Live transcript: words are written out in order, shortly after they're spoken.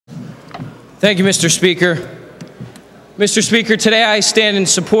Thank you, Mr. Speaker. Mr. Speaker, today I stand in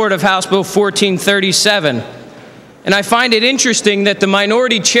support of House Bill 1437. And I find it interesting that the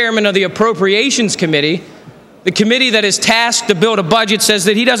minority chairman of the Appropriations Committee, the committee that is tasked to build a budget, says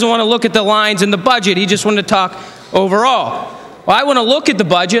that he doesn't want to look at the lines in the budget. He just wanted to talk overall. Well, I want to look at the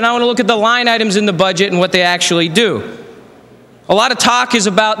budget, and I want to look at the line items in the budget and what they actually do. A lot of talk is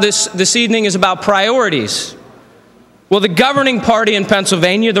about this evening is about priorities. Well, the governing party in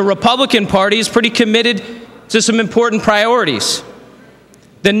Pennsylvania, the Republican Party, is pretty committed to some important priorities.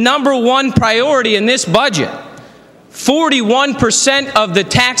 The number one priority in this budget, 41% of the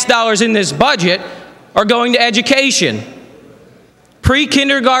tax dollars in this budget are going to education.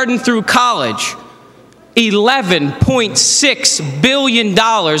 Pre-kindergarten through college, $11.6 billion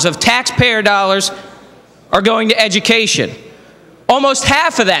of taxpayer dollars are going to education. Almost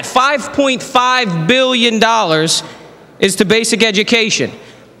half of that, $5.5 billion, is to basic education.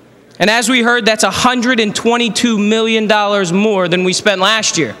 And as we heard, that's $122 million more than we spent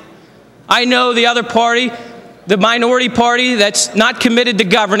last year. I know the other party, the minority party, that's not committed to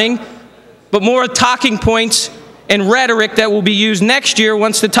governing, but more talking points and rhetoric that will be used next year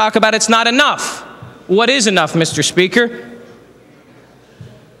wants to talk about it's not enough. What is enough, Mr. Speaker?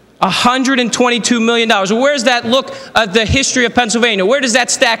 $122 million. Where does that look at the history of Pennsylvania? Where does that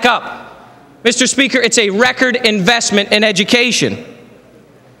stack up? Mr. Speaker, it's a record investment in education.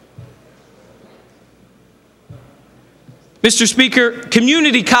 Mr. Speaker,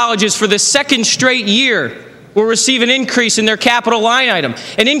 community colleges for the second straight year will receive an increase in their capital line item,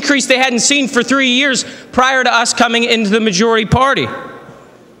 an increase they hadn't seen for 3 years prior to us coming into the majority party.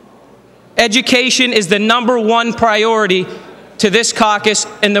 Education is the number one priority to this caucus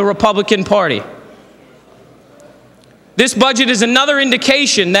and the Republican Party. This budget is another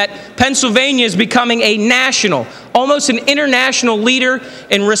indication that Pennsylvania is becoming a national, almost an international leader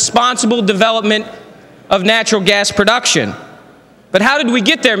in responsible development of natural gas production. But how did we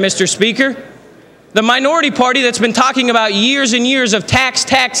get there, Mr. Speaker? The minority party that's been talking about years and years of tax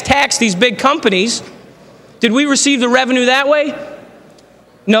these big companies, did we receive the revenue that way?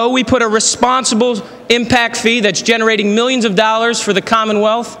 No, we put a responsible impact fee that's generating millions of dollars for the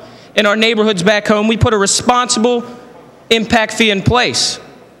Commonwealth in our neighborhoods back home. We put a responsible impact fee in place.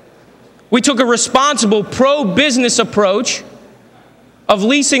 We took a responsible pro-business approach of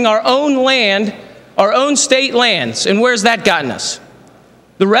leasing our own land, our own state lands. And where's that gotten us?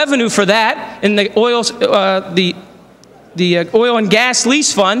 The revenue for that in the oil and gas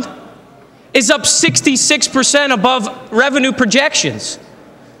lease fund is up 66% above revenue projections,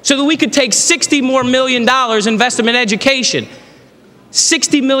 so that we could take $60 million more invest them in education.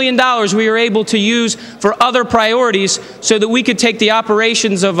 $60 million we were able to use for other priorities so that we could take the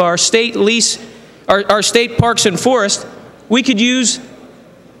operations of our state our state parks and forests. We could use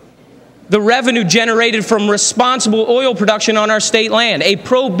the revenue generated from responsible oil production on our state land, a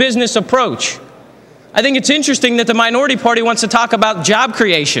pro-business approach. I think it's interesting that the minority party wants to talk about job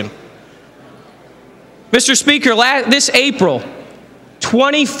creation. Mr. Speaker, this April,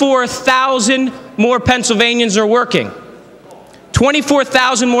 24,000 more Pennsylvanians are working.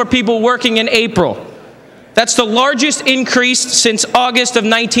 24,000 more people working in April. That's the largest increase since August of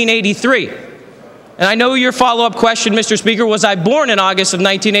 1983. And I know your follow-up question, Mr. Speaker, was I born in August of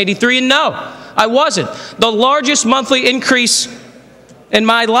 1983? And no, I wasn't. The largest monthly increase in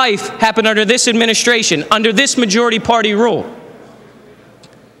my life happened under this administration, under this majority party rule.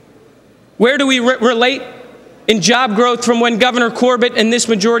 Where do we relate in job growth from when Governor Corbett and this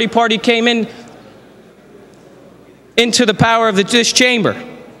majority party came into the power of this chamber?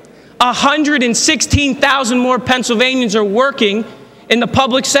 116,000 more Pennsylvanians are working in the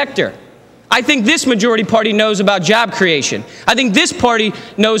public sector. I think this majority party knows about job creation. I think this party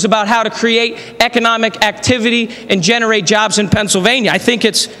knows about how to create economic activity and generate jobs in Pennsylvania. I think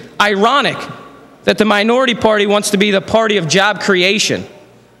it's ironic that the minority party wants to be the party of job creation.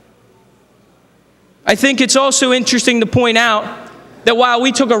 I think it's also interesting to point out that while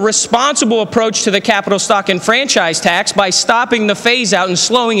we took a responsible approach to the capital stock and franchise tax by stopping the phase out and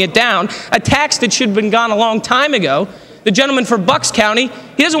slowing it down, a tax that should have been gone a long time ago, the gentleman for Bucks County,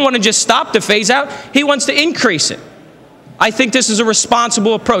 he doesn't want to just stop the phase out, he wants to increase it. I think this is a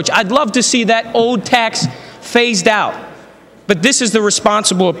responsible approach. I'd love to see that old tax phased out, but this is the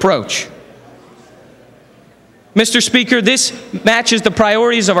responsible approach. Mr. Speaker, this matches the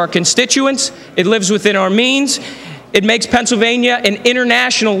priorities of our constituents. It lives within our means. It makes Pennsylvania an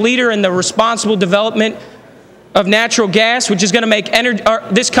international leader in the responsible development of natural gas, which is going to make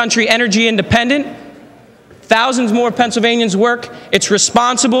this country energy independent. thousands more Pennsylvanians work. It's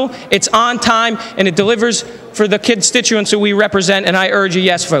responsible, it's on time, and it delivers for the constituents that we represent, and I urge a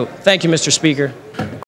yes vote. Thank you, Mr. Speaker.